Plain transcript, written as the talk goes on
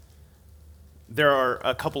There are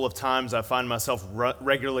a couple of times I find myself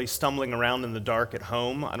regularly stumbling around in the dark at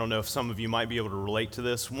home. I don't know if some of you might be able to relate to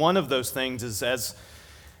this. One of those things is as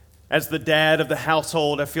the dad of the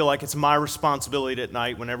household, I feel like it's my responsibility at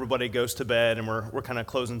night when everybody goes to bed and we're kind of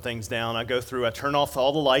closing things down. I turn off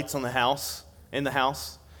all the lights in the house, and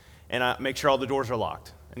I make sure all the doors are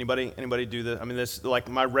locked. Anybody do that? I mean, this is like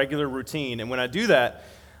my regular routine. And when I do that,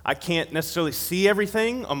 I can't necessarily see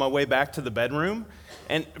everything on my way back to the bedroom.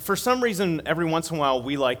 And for some reason, every once in a while,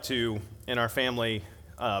 we like to, in our family,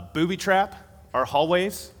 booby trap our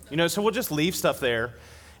hallways. So we'll just leave stuff there.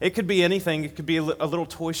 It could be anything. It could be a little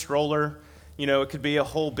toy stroller. It could be a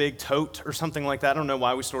whole big tote or something like that. I don't know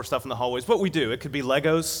why we store stuff in the hallways, but we do. It could be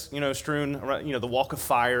Legos, strewn around, the walk of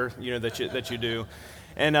fire, that you do.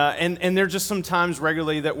 And there's just some times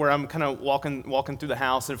regularly where I'm kind of walking through the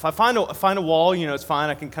house, and if I find a wall, it's fine.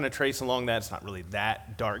 I can kind of trace along that. It's not really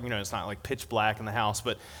that dark, it's not like pitch black in the house,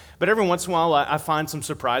 but every once in a while I find some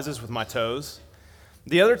surprises with my toes.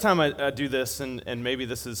 The other time I do this, and maybe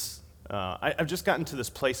this is, I've just gotten to this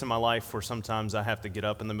place in my life where sometimes I have to get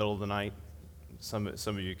up in the middle of the night. Some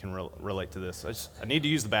of you can relate to this. I need to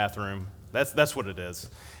use the bathroom. That's what it is,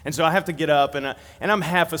 and so I have to get up, and I'm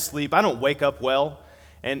half asleep. I don't wake up well.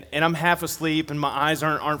 And I'm half asleep, and my eyes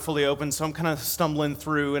aren't fully open, so I'm kind of stumbling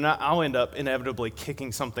through, and I'll end up inevitably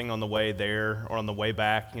kicking something on the way there or on the way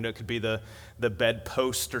back. It could be the bed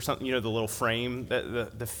post or something, the little frame,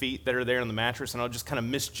 the feet that are there on the mattress, and I'll just kind of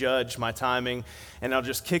misjudge my timing, and I'll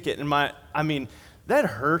just kick it. And that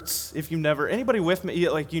hurts if anybody with me,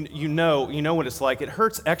 like you know what it's like. It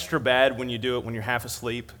hurts extra bad when you do it when you're half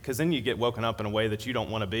asleep, because then you get woken up in a way that you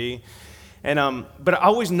don't want to be. And but I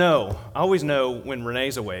always know when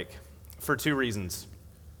Renee's awake for two reasons.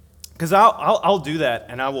 Because I'll do that,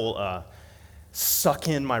 and I will suck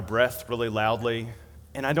in my breath really loudly,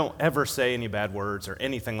 and I don't ever say any bad words or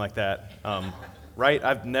anything like that. Right?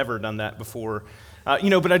 I've never done that before.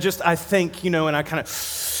 But I think, and I kind of,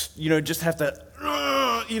 just have to,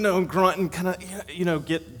 grunt and kind of,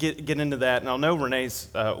 get into that. And I'll know Renee's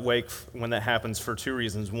awake when that happens for two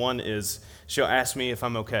reasons. One is she'll ask me if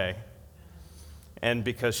I'm okay. And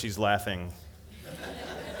because she's laughing.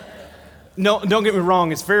 No, don't get me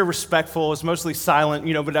wrong, it's very respectful, it's mostly silent,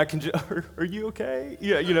 but I can just, are you okay?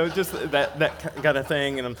 Yeah, just that kind of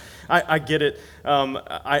thing, and I get it.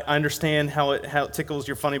 I understand how it tickles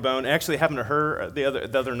your funny bone. It actually happened to her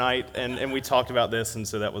the other night, and we talked about this, and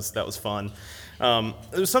so that was fun.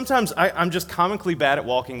 Sometimes I'm just comically bad at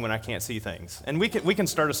walking when I can't see things, and we can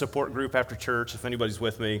start a support group after church if anybody's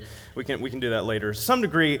with me. We can do that later. To some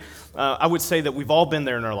degree, I would say that we've all been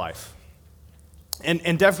there in our life,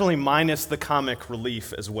 and definitely minus the comic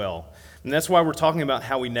relief as well. And that's why we're talking about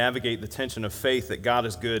how we navigate the tension of faith that God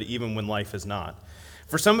is good even when life is not.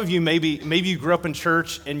 For some of you, maybe you grew up in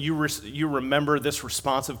church and you remember this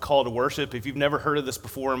responsive call to worship. If you've never heard of this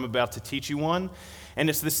before, I'm about to teach you one. And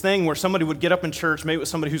it's this thing where somebody would get up in church, maybe it was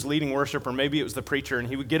somebody who's leading worship, or maybe it was the preacher, and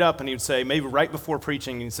he would get up and he would say, maybe right before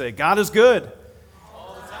preaching, he'd say, God is good.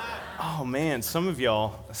 All the time. Oh man, some of you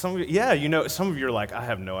are like, I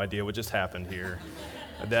have no idea what just happened here.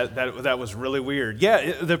 That was really weird.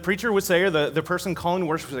 Yeah, the preacher would say, or the person calling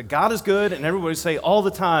worship would say, God is good, and everybody would say all the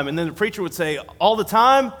time. And then the preacher would say, all the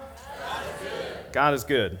time? God is good. God is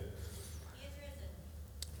good.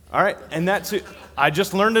 All right, and that's it. I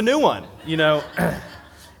just learned a new one,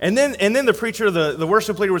 And then the preacher, the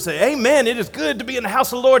worship leader would say, amen, it is good to be in the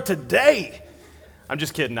house of the Lord today. I'm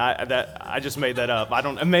just kidding. I just made that up. I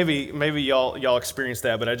don't. Maybe y'all experienced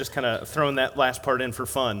that, but I just kind of thrown that last part in for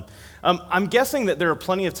fun. I'm guessing that there are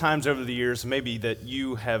plenty of times over the years, maybe that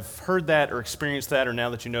you have heard that or experienced that, or now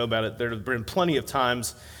that you know about it, there have been plenty of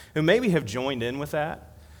times who maybe have joined in with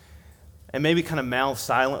that, and maybe kind of mouthed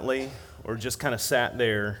silently or just kind of sat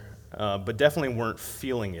there, but definitely weren't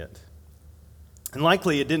feeling it. And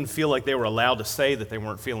likely it didn't feel like they were allowed to say that they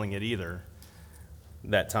weren't feeling it either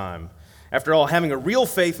that time. After all, having a real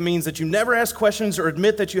faith means that you never ask questions or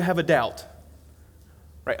admit that you have a doubt.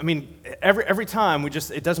 Right? I mean, every time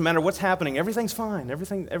it doesn't matter what's happening, everything's fine,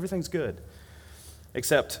 everything's good.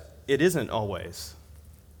 Except it isn't always.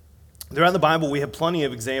 Throughout the Bible, we have plenty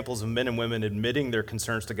of examples of men and women admitting their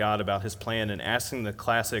concerns to God about his plan and asking the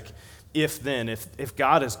classic, if-then. If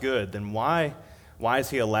God is good, then why is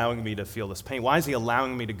he allowing me to feel this pain? Why is he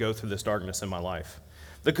allowing me to go through this darkness in my life?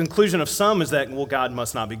 The conclusion of some is that, well, God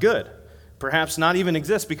must not be good. Perhaps not even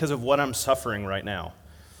exist because of what I'm suffering right now.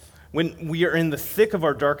 When we are in the thick of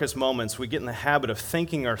our darkest moments, we get in the habit of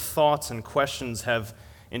thinking our thoughts and questions have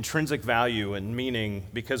intrinsic value and meaning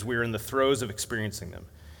because we are in the throes of experiencing them.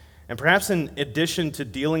 And perhaps in addition to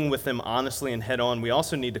dealing with them honestly and head on, we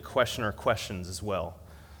also need to question our questions as well.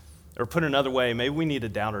 Or put another way, maybe we need to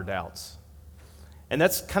doubt our doubts. And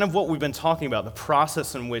that's kind of what we've been talking about, the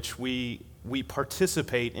process in which we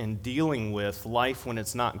participate in dealing with life when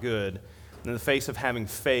it's not good, in the face of having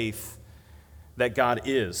faith that God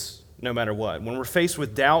is, no matter what. When we're faced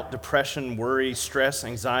with doubt, depression, worry, stress,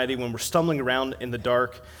 anxiety, when we're stumbling around in the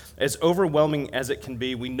dark, as overwhelming as it can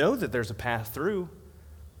be, we know that there's a path through.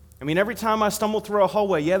 I mean, every time I stumble through a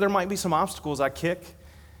hallway, yeah, there might be some obstacles I kick,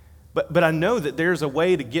 but I know that there's a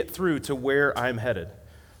way to get through to where I'm headed.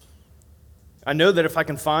 I know that if I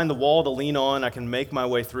can find the wall to lean on, I can make my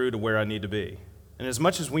way through to where I need to be. And as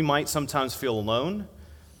much as we might sometimes feel alone,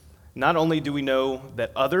 not only do we know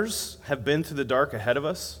that others have been through the dark ahead of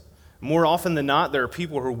us, more often than not, there are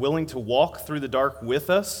people who are willing to walk through the dark with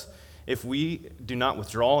us if we do not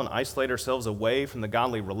withdraw and isolate ourselves away from the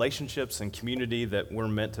godly relationships and community that we're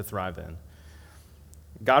meant to thrive in.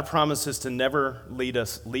 God promises to never leave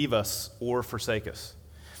us, or forsake us.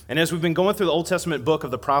 And as we've been going through the Old Testament book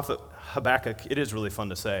of the prophet Habakkuk, it is really fun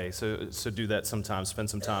to say, so do that sometime,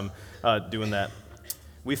 spend some time doing that.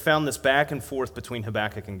 We found this back and forth between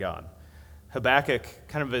Habakkuk and God. Habakkuk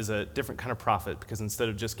kind of is a different kind of prophet because instead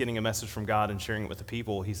of just getting a message from God and sharing it with the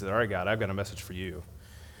people, he said, all right, God, I've got a message for you.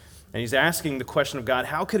 And he's asking the question of God,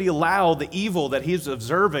 how could he allow the evil that he's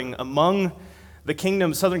observing among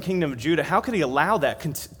the southern kingdom of Judah, how could he allow that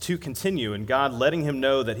to continue? And God letting him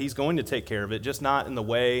know that he's going to take care of it, just not in the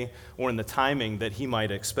way or in the timing that he might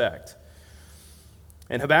expect.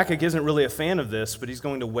 And Habakkuk isn't really a fan of this, but he's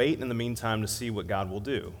going to wait in the meantime to see what God will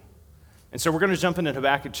do. And so we're going to jump into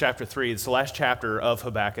Habakkuk chapter 3. It's the last chapter of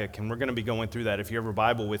Habakkuk, and we're going to be going through that. If you have a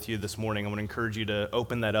Bible with you this morning, I want to encourage you to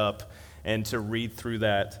open that up and to read through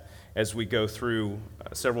that as we go through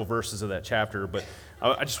several verses of that chapter. But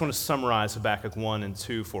I just want to summarize Habakkuk 1 and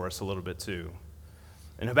 2 for us a little bit too.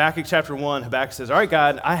 In Habakkuk chapter 1, Habakkuk says, all right,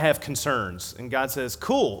 God, I have concerns. And God says,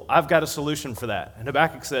 cool, I've got a solution for that. And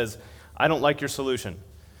Habakkuk says, I don't like your solution.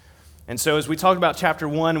 And so as we talked about chapter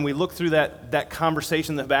 1 and we look through that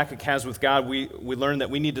conversation that Habakkuk has with God, we learn that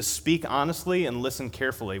we need to speak honestly and listen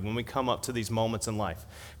carefully when we come up to these moments in life.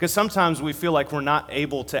 Because sometimes we feel like we're not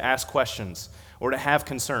able to ask questions or to have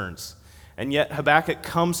concerns. And yet Habakkuk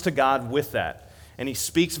comes to God with that. And he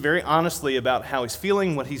speaks very honestly about how he's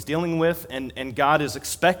feeling, what he's dealing with, and God is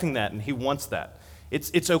expecting that, and he wants that.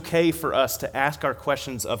 It's okay for us to ask our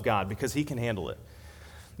questions of God because he can handle it.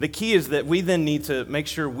 The key is that we then need to make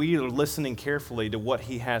sure we are listening carefully to what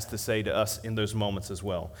he has to say to us in those moments as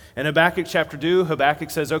well. In Habakkuk chapter 2, Habakkuk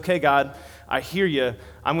says, okay, God, I hear you.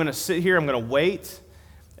 I'm going to sit here, I'm going to wait,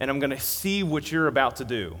 and I'm going to see what you're about to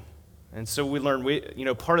do. And so we learn,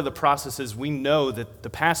 part of the process is we know that the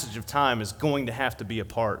passage of time is going to have to be a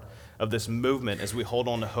part of this movement as we hold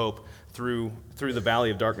on to hope through the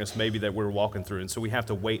valley of darkness maybe that we're walking through. And so we have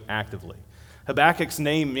to wait actively. Habakkuk's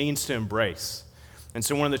name means to embrace. And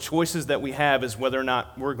so one of the choices that we have is whether or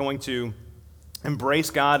not we're going to embrace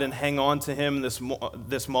God and hang on to him this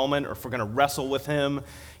moment, or if we're going to wrestle with him,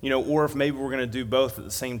 or if maybe we're going to do both at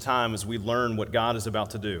the same time as we learn what God is about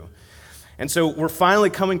to do. And so we're finally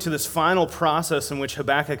coming to this final process in which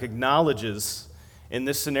Habakkuk acknowledges in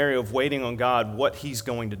this scenario of waiting on God what he's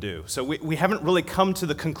going to do. So we haven't really come to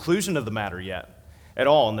the conclusion of the matter yet at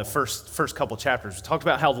all in the first couple chapters. We talked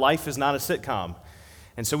about how life is not a sitcom.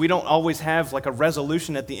 And so we don't always have like a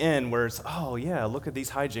resolution at the end where it's, oh yeah, look at these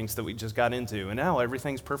hijinks that we just got into, and now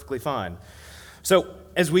everything's perfectly fine. So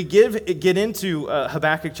as we get into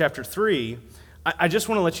Habakkuk chapter 3, I just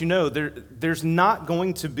want to let you know there's not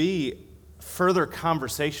going to be further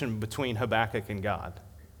conversation between Habakkuk and God.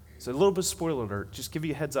 So a little bit of spoiler alert, just give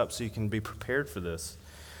you a heads up so you can be prepared for this.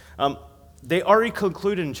 They already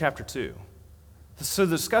concluded in chapter 2. So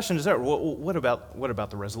the discussion is there. What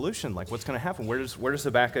about the resolution? Like what's going to happen? Where does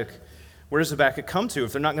Habakkuk come to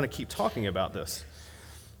if they're not going to keep talking about this?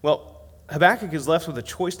 Well, Habakkuk is left with a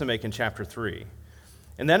choice to make in chapter 3.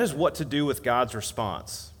 And that is what to do with God's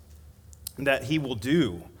response. That he will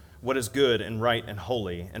do what is good and right and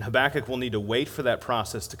holy. And Habakkuk will need to wait for that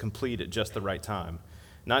process to complete at just the right time.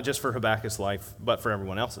 Not just for Habakkuk's life, but for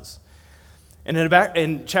everyone else's. And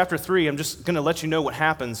in chapter 3, I'm just going to let you know what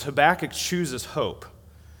happens. Habakkuk chooses hope.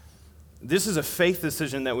 This is a faith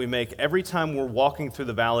decision that we make every time we're walking through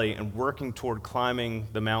the valley and working toward climbing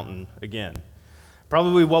the mountain again.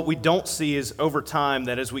 Probably what we don't see is over time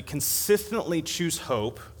that as we consistently choose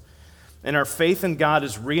hope and our faith in God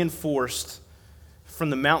is reinforced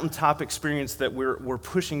from the mountaintop experience that we're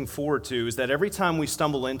pushing forward to, is that every time we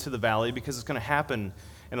stumble into the valley, because it's going to happen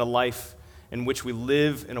in a life in which we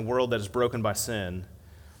live in a world that is broken by sin,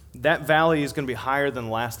 that valley is going to be higher than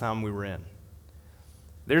the last time we were in.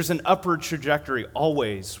 There's an upward trajectory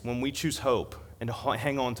always when we choose hope and to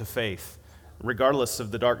hang on to faith, regardless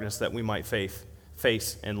of the darkness that we might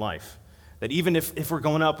face in life. That even if we're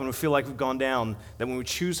going up and we feel like we've gone down, that when we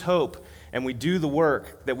choose hope and we do the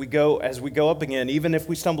work, that as we go up again, even if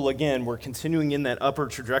we stumble again, we're continuing in that upper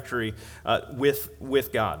trajectory with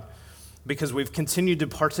God. Because we've continued to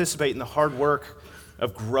participate in the hard work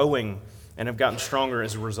of growing and have gotten stronger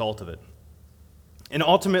as a result of it. And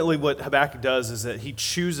ultimately what Habakkuk does is that he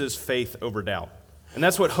chooses faith over doubt. And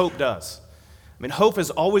that's what hope does. I mean, hope is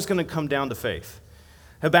always going to come down to faith.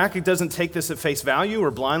 Habakkuk doesn't take this at face value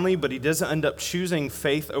or blindly, but he doesn't end up choosing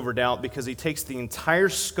faith over doubt because he takes the entire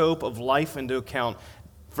scope of life into account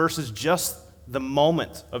versus just the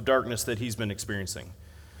moment of darkness that he's been experiencing.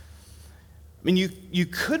 I mean, you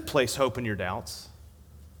could place hope in your doubts.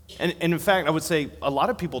 And in fact, I would say a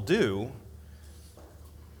lot of people do,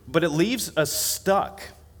 but it leaves us stuck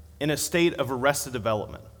in a state of arrested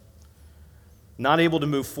development, not able to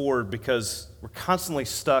move forward because we're constantly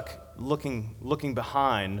stuck looking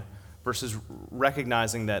behind versus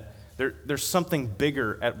recognizing that there's something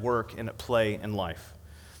bigger at work and at play in life.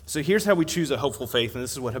 So here's how we choose a hopeful faith, and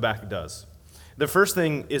this is what Habakkuk does. The first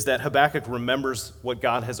thing is that Habakkuk remembers what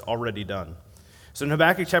God has already done. So in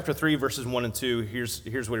Habakkuk chapter 3, verses 1 and 2,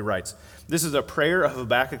 here's what he writes. This is a prayer of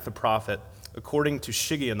Habakkuk the prophet according to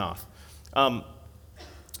Shigionoth.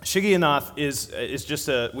 Shigionoth is just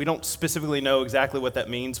we don't specifically know exactly what that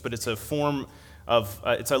means, but it's a form of,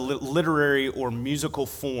 it's a literary or musical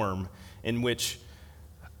form in which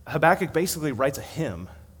Habakkuk basically writes a hymn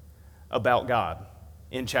about God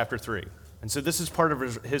in chapter 3. And so this is part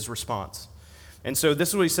of his response. And so this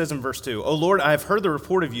is what he says in verse 2. O Lord, I have heard the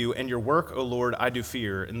report of you, and your work, O Lord, I do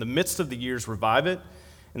fear. In the midst of the years, revive it.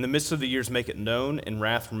 In the midst of the years, make it known. In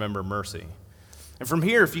wrath, remember mercy. And from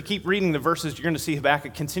here, if you keep reading the verses, you're going to see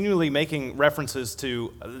Habakkuk continually making references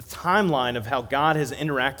to the timeline of how God has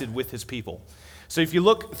interacted with his people. So if you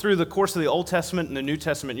look through the course of the Old Testament and the New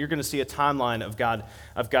Testament, you're going to see a timeline of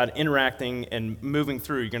God interacting and moving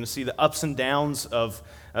through. You're going to see the ups and downs of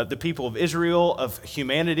the people of Israel, of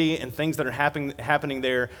humanity, and things that are happening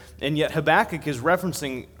there. And yet Habakkuk is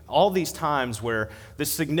referencing all these times where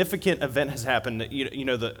this significant event has happened.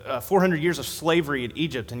 The 400 years of slavery in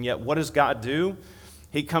Egypt, and yet what does God do?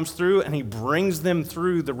 He comes through and he brings them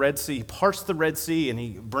through the Red Sea, he parts the Red Sea, and he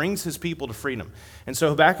brings his people to freedom. And so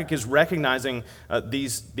Habakkuk is recognizing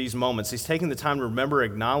these moments. He's taking the time to remember,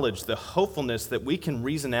 acknowledge the hopefulness that we can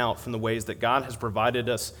reason out from the ways that God has provided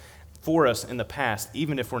us for us in the past,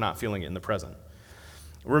 even if we're not feeling it in the present.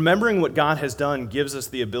 Remembering what God has done gives us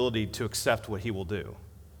the ability to accept what he will do.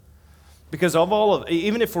 Because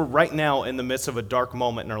even if we're right now in the midst of a dark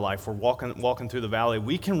moment in our life, we're walking through the valley,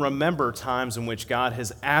 we can remember times in which God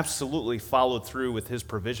has absolutely followed through with his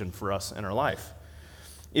provision for us in our life.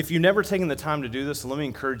 If you've never taken the time to do this, let me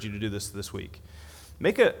encourage you to do this week.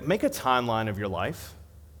 Make a timeline of your life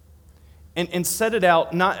and set it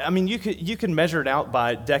out. You can measure it out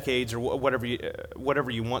by decades or whatever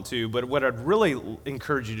you want to, but what I'd really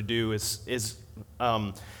encourage you to do is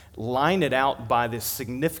line it out by the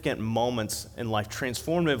significant moments in life,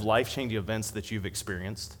 transformative, life-changing events that you've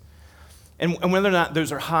experienced. And whether or not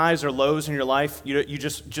those are highs or lows in your life, you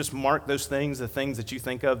just mark those things, the things that you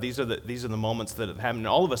think of. These are the moments that have happened. And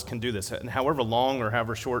all of us can do this, and however long or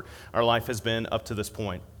however short our life has been up to this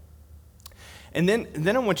point. And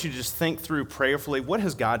then I want you to just think through prayerfully, what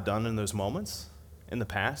has God done in those moments in the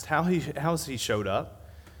past? How has he shown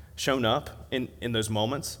up in those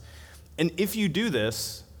moments? And if you do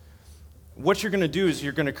this, what you're going to do is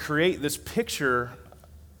you're going to create this picture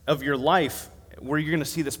of your life where you're going to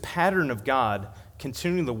see this pattern of God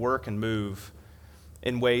continuing to work and move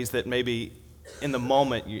in ways that maybe in the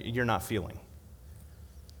moment you're not feeling.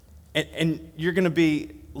 And you're going to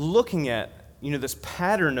be looking at this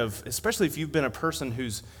pattern of, especially if you've been a person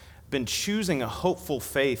who's been choosing a hopeful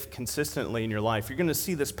faith consistently in your life, you're going to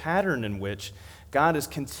see this pattern in which God has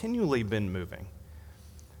continually been moving.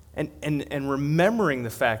 And remembering the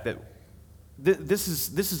fact that this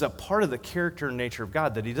is a part of the character and nature of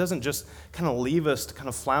God, that he doesn't just kind of leave us to kind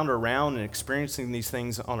of flounder around and experiencing these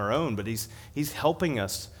things on our own, but he's helping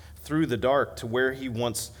us through the dark to where he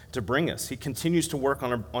wants to bring us. He continues to work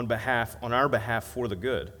on our behalf for the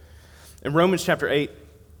good. In Romans chapter 8,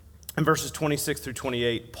 in verses 26 through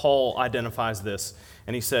 28, Paul identifies this,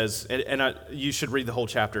 and he says, you should read the whole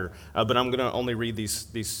chapter, but I'm going to only read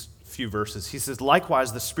these few verses. He says,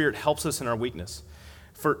 likewise, the Spirit helps us in our weakness.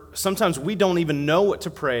 For sometimes we don't even know what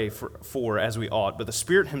to pray for as we ought, but the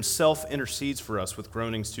Spirit himself intercedes for us with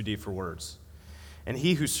groanings too deep for words. And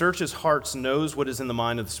he who searches hearts knows what is in the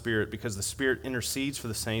mind of the Spirit, because the Spirit intercedes for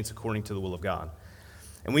the saints according to the will of God.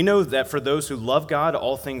 And we know that for those who love God,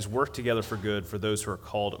 all things work together for good for those who are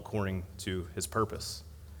called according to his purpose.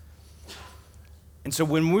 And so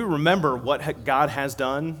when we remember what God has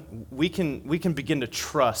done, we can begin to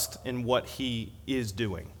trust in what he is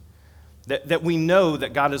doing. That we know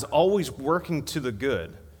that God is always working to the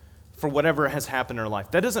good for whatever has happened in our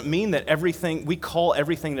life. That doesn't mean that we call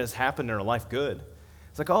everything that has happened in our life good.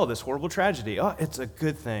 It's like, oh, this horrible tragedy. Oh, it's a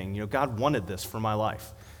good thing. God wanted this for my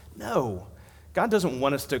life. No, God doesn't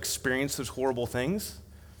want us to experience those horrible things,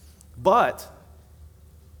 but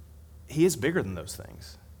he is bigger than those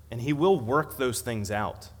things, and he will work those things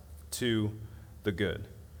out to the good.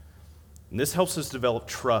 And this helps us develop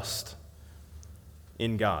trust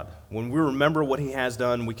in God. When we remember what he has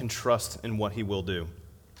done, we can trust in what he will do.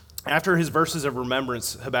 After his verses of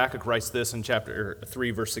remembrance, Habakkuk writes this in chapter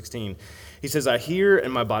 3, verse 16. He says, I hear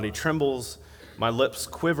and my body trembles, my lips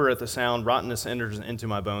quiver at the sound, rottenness enters into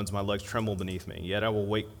my bones, my legs tremble beneath me. Yet I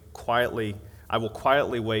will quietly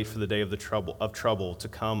wait for the day of trouble to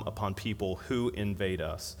come upon people who invade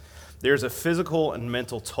us. There's a physical and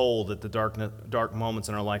mental toll that the dark moments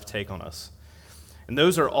in our life take on us. And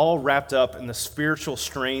those are all wrapped up in the spiritual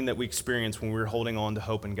strain that we experience when we're holding on to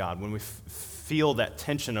hope in God, when we feel that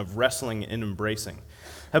tension of wrestling and embracing.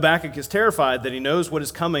 Habakkuk is terrified that he knows what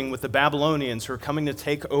is coming with the Babylonians who are coming to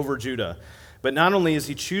take over Judah. But not only is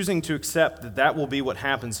he choosing to accept that that will be what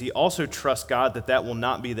happens, he also trusts God that that will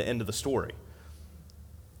not be the end of the story.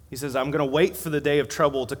 He says, I'm going to wait for the day of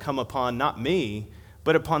trouble to come upon not me,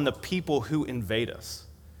 but upon the people who invade us.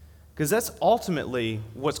 Because that's ultimately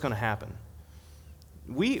what's going to happen.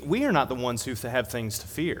 We are not the ones who have things to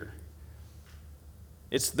fear.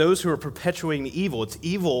 It's those who are perpetuating evil. It's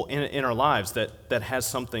evil in our lives that has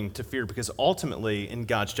something to fear, because ultimately, in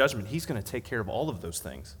God's judgment, he's going to take care of all of those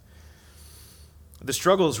things. The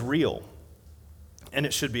struggle is real, and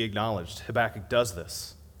it should be acknowledged. Habakkuk does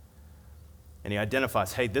this. And he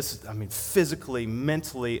identifies, hey, physically,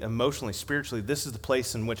 mentally, emotionally, spiritually, this is the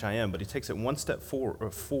place in which I am. But he takes it one step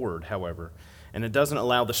forward, however, and it doesn't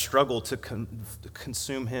allow the struggle to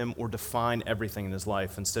consume him or define everything in his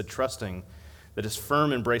life, instead trusting that his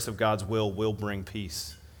firm embrace of God's will bring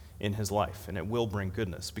peace in his life, and it will bring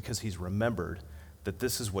goodness, because he's remembered that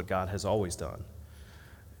this is what God has always done.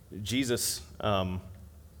 Jesus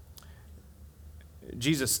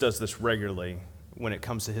does this regularly when it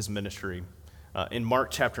comes to his ministry. In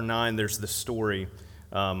Mark chapter 9, there's this story,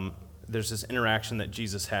 there's this interaction that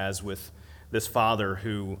Jesus has with this father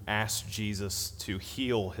who asks Jesus to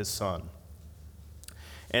heal his son.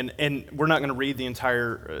 And we're not going to read the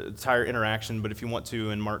entire interaction, but if you want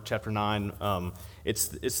to, in Mark chapter 9, it's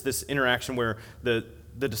this interaction where the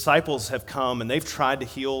disciples have come and they've tried to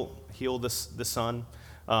heal this son.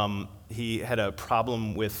 He had a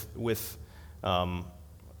problem with an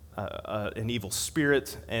evil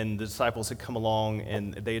spirit, and the disciples had come along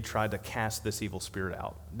and they had tried to cast this evil spirit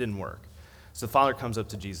out. It didn't work. So the father comes up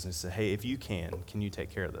to Jesus and says, hey, if you can you take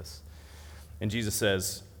care of this? And Jesus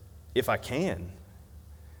says, if I can.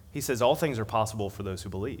 He says, all things are possible for those who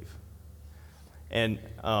believe. And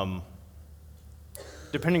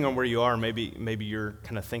depending on where you are, maybe you're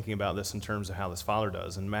kind of thinking about this in terms of how this father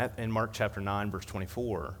does. In Mark chapter 9, verse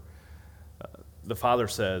 24, the father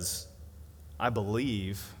says, I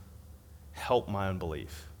believe, help my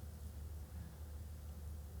unbelief.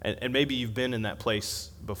 And maybe you've been in that place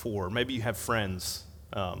before. Maybe you have friends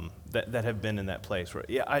that have been in that place where,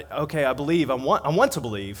 I believe, I want to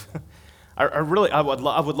believe. I would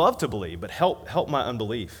love to believe, but help my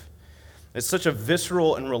unbelief. It's such a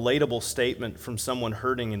visceral and relatable statement from someone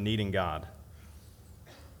hurting and needing God.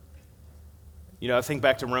 I think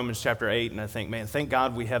back to Romans chapter 8, and I think, man, thank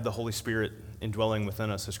God we have the Holy Spirit indwelling within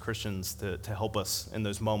us as Christians to help us in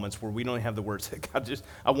those moments where we don't have the words that God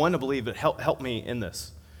I want to believe, but help me in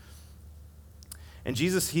this. And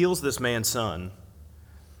Jesus heals this man's son,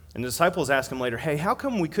 and the disciples ask him later, hey, how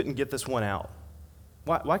come we couldn't get this one out?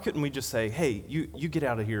 Why couldn't we just say, hey, you get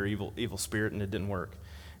out of here, evil spirit, and it didn't work?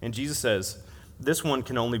 And Jesus says, this one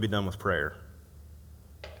can only be done with prayer.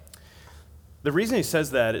 The reason he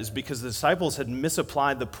says that is because the disciples had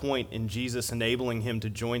misapplied the point in Jesus enabling him to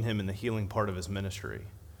join him in the healing part of his ministry.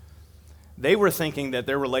 They were thinking that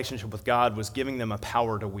their relationship with God was giving them a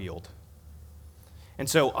power to wield. And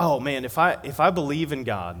so, oh man, if I believe in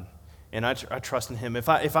God and I trust in him, if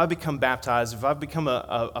I become baptized, if I become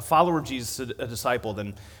a follower of Jesus, a disciple,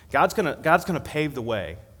 then God's gonna pave the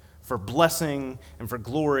way for blessing and for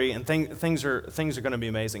glory, and things are going to be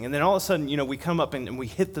amazing. And then all of a sudden, we come up and we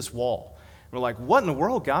hit this wall. We're like, what in the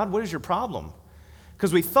world, God? What is your problem?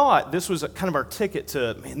 Because we thought this was kind of our ticket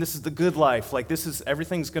to, man, this is the good life. Like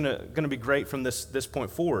everything's going to be great from this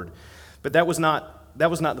point forward. But that was not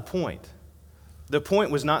the point. The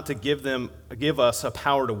point was not to give us a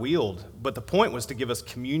power to wield, but the point was to give us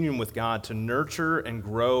communion with God, to nurture and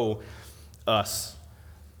grow us,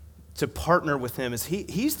 to partner with him, as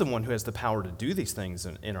he's the one who has the power to do these things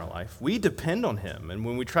in our life. We depend on him, and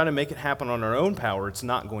when we try to make it happen on our own power, it's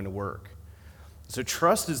not going to work. So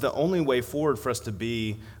trust is the only way forward for us to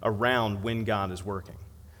be around when God is working.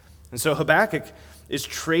 And so Habakkuk is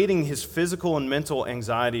trading his physical and mental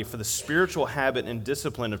anxiety for the spiritual habit and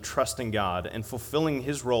discipline of trusting God and fulfilling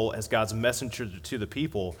his role as God's messenger to the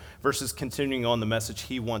people versus continuing on the message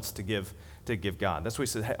he wants to give God. That's why he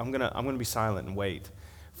said, hey, I'm gonna be silent and wait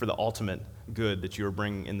for the ultimate good that you are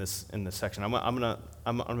bringing in this section. I'm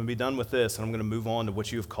gonna be done with this, and I'm gonna move on to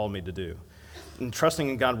what you have called me to do. And trusting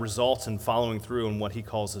in God results in following through on what he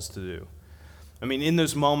calls us to do. I mean, in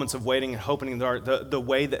those moments of waiting and hoping in the dark, the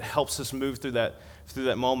way that helps us move through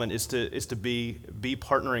that moment is to be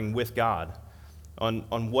partnering with God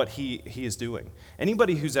on what he is doing.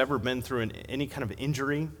 Anybody who's ever been through any kind of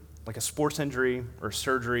injury, like a sports injury or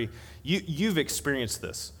surgery, you've experienced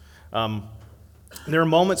this. There are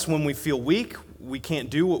moments when we feel weak, we can't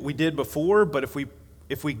do what we did before, but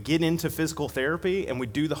if we get into physical therapy and we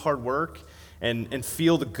do the hard work and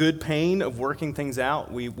feel the good pain of working things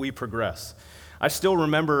out, we progress. I still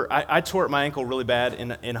remember, I tore up my ankle really bad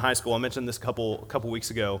in high school. I mentioned this a couple weeks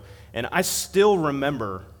ago, and I still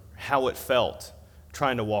remember how it felt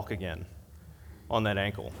trying to walk again on that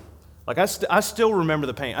ankle. Like, I still remember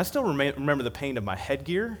the pain. I still remember the pain of my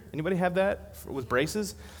headgear. Anybody have that with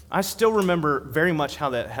braces? I still remember very much how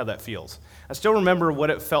that feels. I still remember what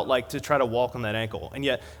it felt like to try to walk on that ankle, and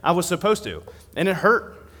yet I was supposed to, and it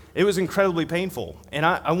hurt. It was incredibly painful, and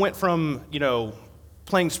I went from,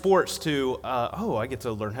 playing sports to, I get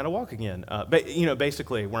to learn how to walk again.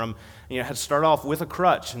 Basically, where I had to start off with a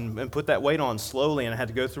crutch and put that weight on slowly, and I had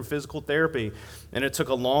to go through physical therapy, and it took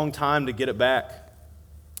a long time to get it back.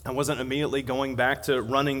 I wasn't immediately going back to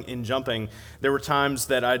running and jumping. There were times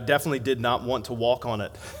that I definitely did not want to walk on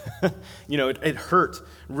it. It hurt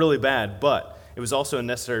really bad, but it was also a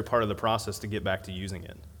necessary part of the process to get back to using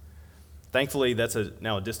it. Thankfully, that's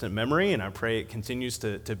now a distant memory, and I pray it continues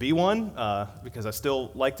to be one because I still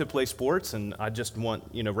like to play sports, and I just want,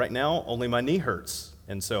 right now, only my knee hurts.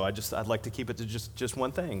 And so I'd like to keep it to just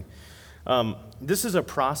one thing. This is a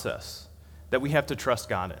process that we have to trust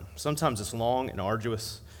God in. Sometimes it's long and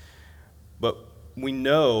arduous, but we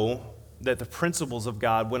know that the principles of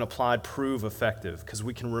God, when applied, prove effective because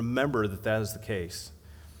we can remember that is the case.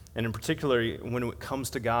 And in particular, when it comes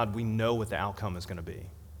to God, we know what the outcome is going to be,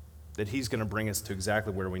 that he's going to bring us to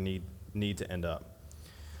exactly where we need to end up.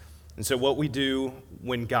 And so what we do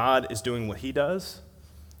when God is doing what he does,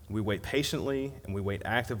 we wait patiently and we wait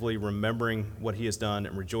actively, remembering what he has done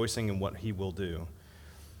and rejoicing in what he will do.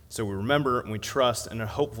 So we remember and we trust in a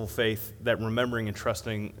hopeful faith that remembering and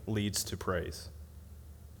trusting leads to praise.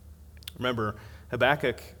 Remember,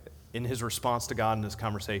 Habakkuk, in his response to God in this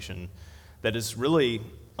conversation, that is really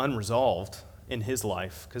unresolved in his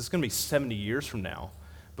life, because it's going to be 70 years from now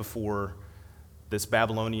before this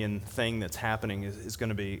Babylonian thing that's happening is going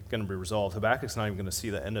to be resolved. Habakkuk's not even going to see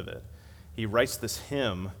the end of it. He writes this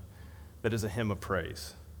hymn that is a hymn of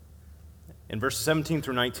praise. In verses 17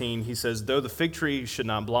 through 19, he says, "Though the fig tree should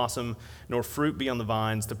not blossom, nor fruit be on the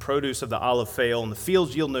vines, the produce of the olive fail, and the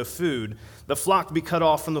fields yield no food, the flock be cut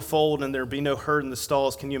off from the fold, and there be no herd in the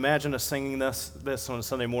stalls." Can you imagine us singing this on a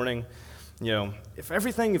Sunday morning? If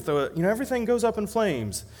everything goes up in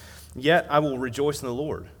flames, yet I will rejoice in the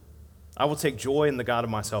Lord. I will take joy in the God of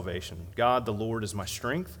my salvation. God, the Lord, is my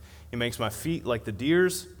strength. He makes my feet like the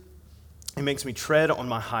deer's. He makes me tread on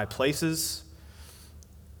my high places.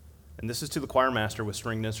 And this is to the choir master with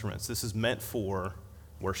stringed instruments. This is meant for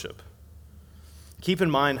worship. Keep in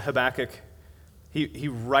mind, Habakkuk, he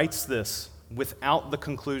writes this without the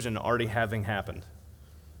conclusion already having happened.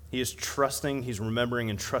 He is trusting, he's remembering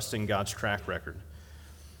and trusting God's track record.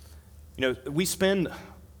 We spend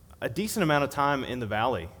a decent amount of time in the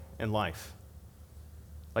valley in life.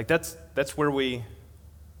 Like that's where we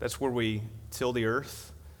till the earth.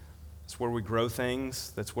 That's where we grow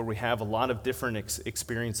things. That's where we have a lot of different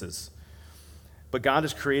experiences. But God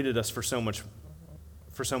has created us for so much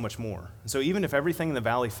more. And so even if everything in the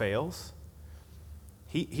valley fails,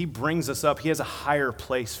 He brings us up. He has a higher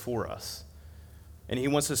place for us. And he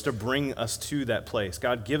wants us to bring us to that place.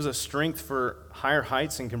 God gives us strength for higher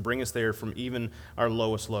heights and can bring us there from even our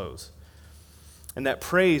lowest lows. And that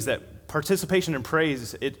praise, that participation in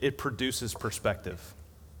praise, it produces perspective.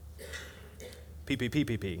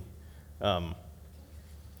 PPPPP.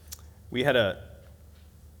 We had a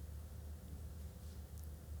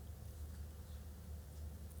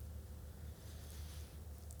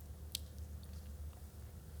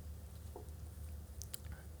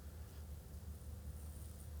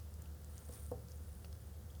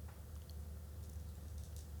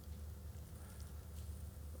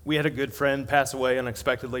We had a good friend pass away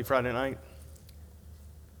unexpectedly Friday night.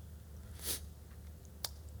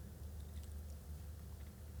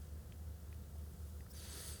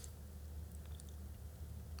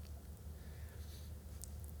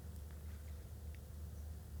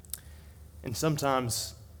 And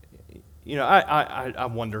sometimes, I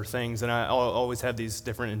wonder things, and I always have these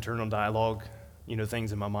different internal dialogue,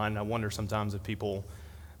 things in my mind. I wonder sometimes if people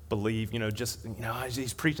believe,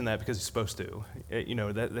 he's preaching that because he's supposed to.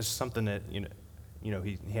 That's something that,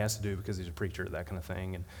 he has to do because he's a preacher, that kind of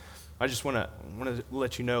thing. And I just want to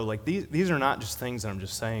let you know, like, these are not just things that I'm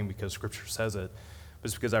just saying because Scripture says it, but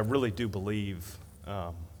it's because I really do believe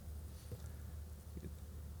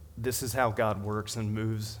this is how God works and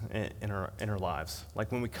moves in our lives.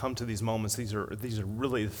 Like when we come to these moments, these are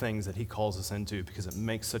really the things that He calls us into because it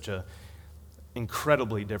makes such a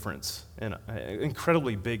incredibly big difference in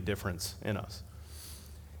us.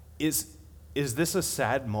 Is this a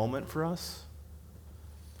sad moment for us?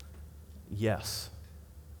 Yes,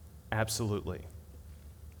 absolutely.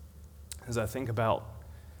 As I think about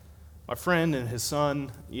my friend and his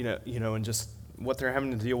son, and just what they're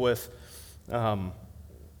having to deal with,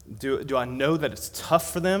 do I know that it's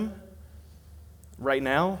tough for them right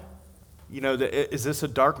now? Is this a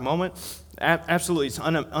dark moment? Absolutely, it's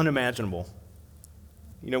unimaginable.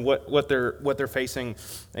 What they're facing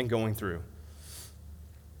and going through.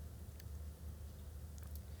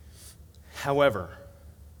 However,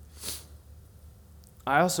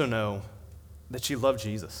 I also know that she loved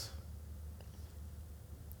Jesus.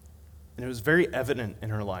 And it was very evident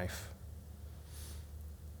in her life.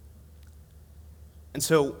 And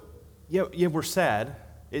so, yeah, we're sad.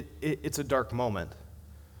 It's a dark moment.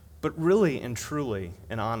 But really and truly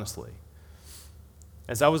and honestly,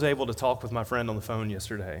 as I was able to talk with my friend on the phone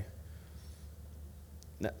yesterday,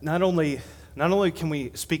 not only can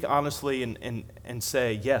we speak honestly and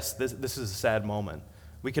say, yes, this is a sad moment,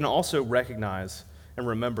 we can also recognize and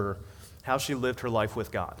remember how she lived her life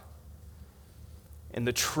with God and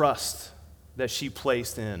the trust that she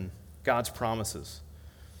placed in God's promises,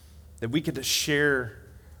 that we get to share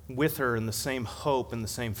with her in the same hope and the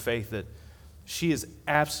same faith that she is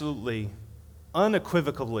absolutely,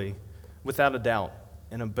 unequivocally, without a doubt,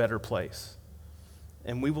 in a better place.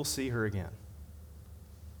 And we will see her again.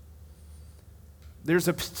 There's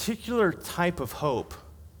a particular type of hope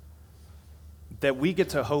that we get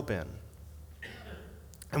to hope in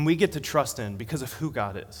and we get to trust in because of who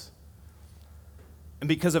God is and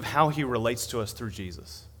because of how He relates to us through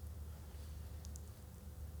Jesus.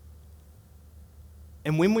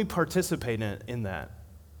 And when we participate in that,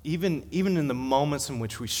 even in the moments in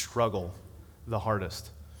which we struggle the hardest,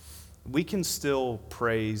 we can still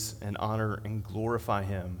praise and honor and glorify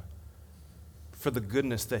Him for the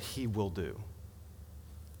goodness that He will do.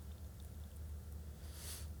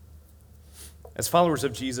 As followers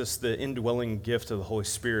of Jesus, the indwelling gift of the Holy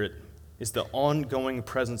Spirit is the ongoing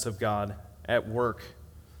presence of God at work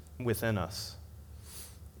within us.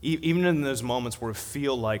 Even in those moments where we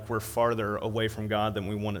feel like we're farther away from God than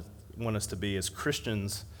we want us to be, as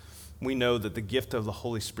Christians, we know that the gift of the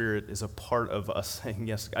Holy Spirit is a part of us saying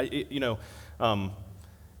yes. The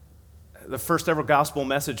first ever gospel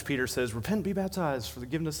message, Peter says, repent and be baptized for the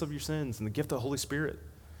forgiveness of your sins and the gift of the Holy Spirit.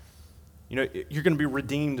 You're going to be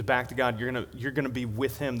redeemed back to God. You're going to be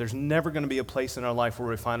with Him. There's never going to be a place in our life where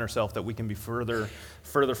we find ourselves that we can be further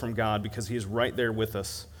from God because He is right there with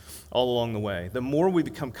us all along the way. The more we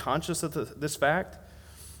become conscious of this fact,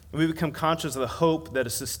 we become conscious of the hope that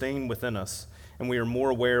is sustained within us, and we are more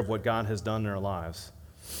aware of what God has done in our lives.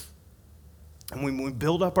 And when we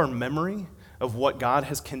build up our memory of what God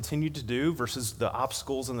has continued to do versus the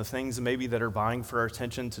obstacles and the things maybe that are vying for our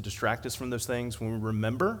attention to distract us from those things, when we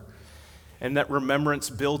remember, and that remembrance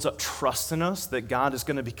builds up trust in us that God is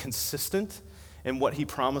going to be consistent in what He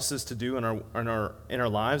promises to do in our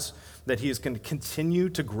lives, that He is going to continue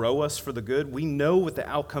to grow us for the good, we know what the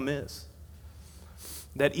outcome is.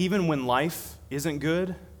 That even when life isn't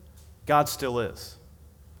good, God still is.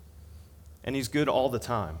 And He's good all the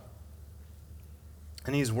time.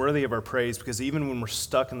 And He's worthy of our praise because even when we're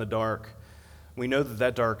stuck in the dark, we know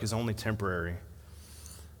that dark is only temporary.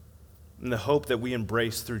 And the hope that we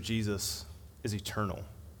embrace through Jesus is eternal.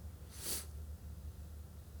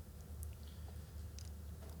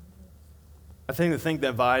 I think the thing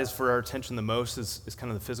that vies for our attention the most is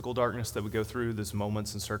kind of the physical darkness that we go through, those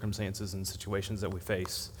moments and circumstances and situations that we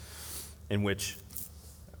face in which,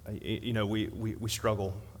 we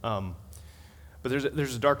struggle. But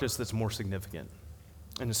there's a darkness that's more significant,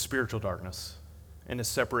 and a spiritual darkness, and a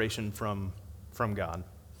separation from God.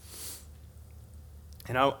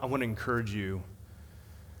 And I want to encourage you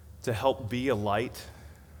to help be a light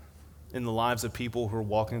in the lives of people who are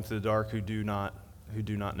walking through the dark who do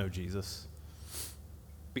not know Jesus.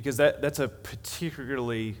 Because that's a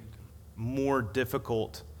particularly more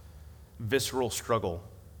difficult, visceral struggle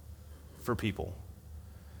for people.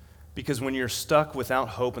 Because when you're stuck without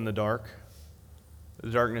hope in the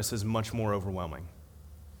darkness is much more overwhelming.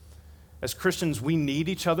 As Christians, we need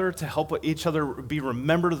each other to help each other be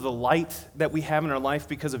remembered of the light that we have in our life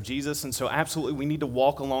because of Jesus. And so absolutely, we need to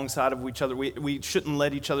walk alongside of each other. We shouldn't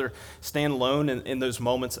let each other stand alone in those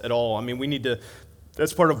moments at all. I mean, we need to,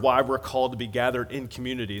 that's part of why we're called to be gathered in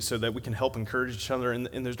community, so that we can help encourage each other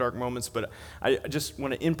in those dark moments. But I just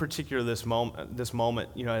want to, in particular, this moment,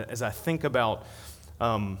 as I think about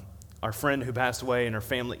our friend who passed away and her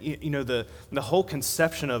family, the whole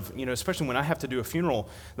conception of, especially when I have to do a funeral,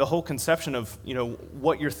 the whole conception of,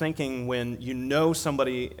 what you're thinking when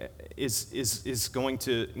somebody is going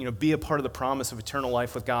to, be a part of the promise of eternal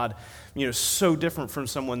life with God, so different from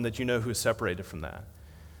someone that who is separated from that.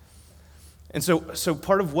 And so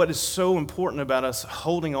part of what is so important about us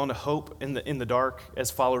holding on to hope in the dark as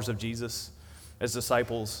followers of Jesus, as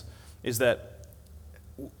disciples, is that,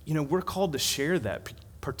 we're called to share that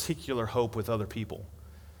particular hope with other people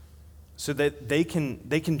so that they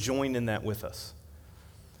can join in that with us.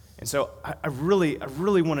 And so I really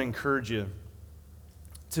want to encourage you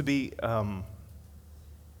to be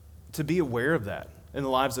aware of that in the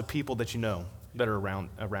lives of people that that are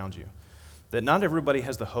around you. That not everybody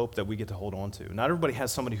has the hope that we get to hold on to. Not everybody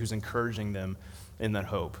has somebody who's encouraging them in that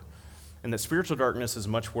hope. And that spiritual darkness is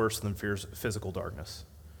much worse than physical darkness.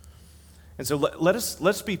 And so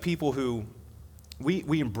let's be people who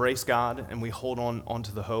we embrace God and we hold on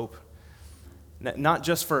to the hope, not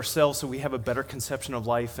just for ourselves so we have a better conception of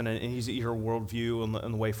life and an easier worldview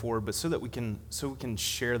and the way forward, but so we can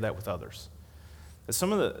share that with others. That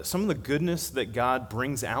some of the goodness that God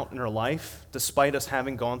brings out in our life, despite us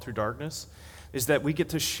having gone through darkness, is that we get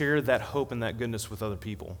to share that hope and that goodness with other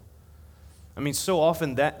people. I mean, so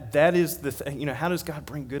often that is the thing. How does God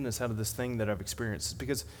bring goodness out of this thing that I've experienced? It's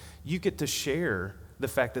because you get to share the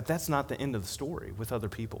fact that that's not the end of the story with other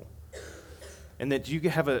people. And that you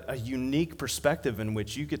have a unique perspective in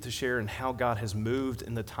which you get to share in how God has moved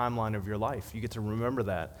in the timeline of your life. You get to remember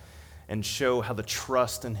that and show how the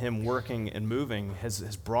trust in Him working and moving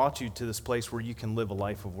has brought you to this place where you can live a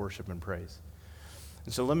life of worship and praise.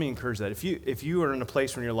 And so let me encourage that. If you are in a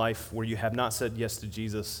place in your life where you have not said yes to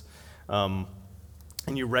Jesus, and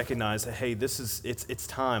you recognize that, hey, it's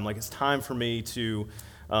time. Like, it's time for me to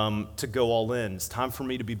go all in. It's time for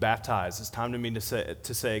me to be baptized. It's time to me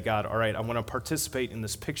to say, God, all right, I want to participate in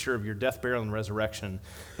this picture of your death, burial, and resurrection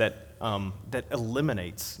that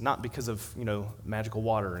eliminates, not because of magical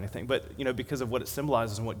water or anything, but because of what it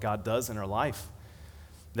symbolizes and what God does in our life,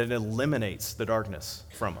 that it eliminates the darkness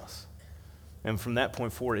from us. And from that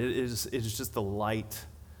point forward, it is just the light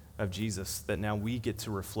of Jesus that now we get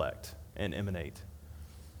to reflect and emanate.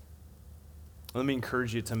 Let me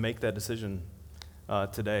encourage you to make that decision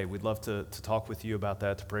today. We'd love to talk with you about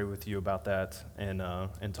that, to pray with you about that, and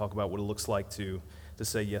talk about what it looks like to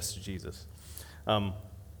say yes to Jesus.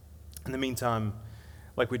 In the meantime,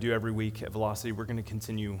 like we do every week at Velocity, we're going to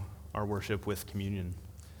continue our worship with communion.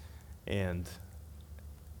 And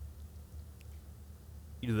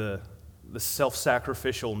the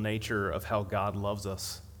self-sacrificial nature of how God loves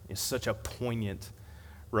us is such a poignant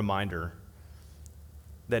reminder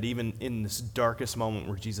that even in this darkest moment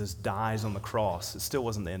where Jesus dies on the cross, it still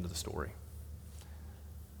wasn't the end of the story.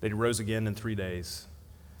 That He rose again in 3 days.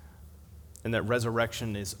 And that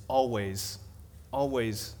resurrection is always,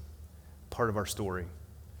 always part of our story,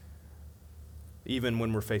 even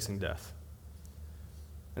when we're facing death.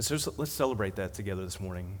 And so let's celebrate that together this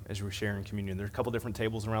morning as we're sharing communion. There's a couple different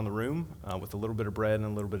tables around the room with a little bit of bread and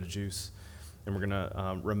a little bit of juice. And we're going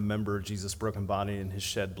to remember Jesus' broken body and His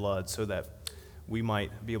shed blood so that we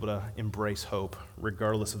might be able to embrace hope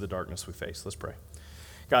regardless of the darkness we face. Let's pray.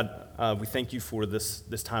 God, we thank You for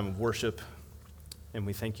this time of worship, and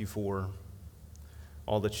we thank You for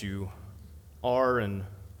all that You are and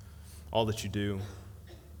all that You do.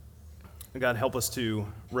 And God, help us to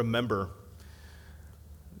remember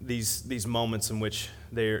these moments in which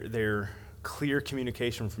they're clear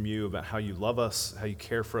communication from You about how You love us, how You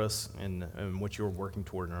care for us, and what You're working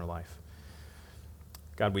toward in our life.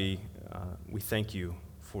 God, we thank You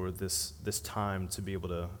for this time to be able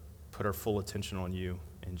to put our full attention on You.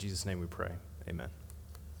 In Jesus' name we pray. Amen.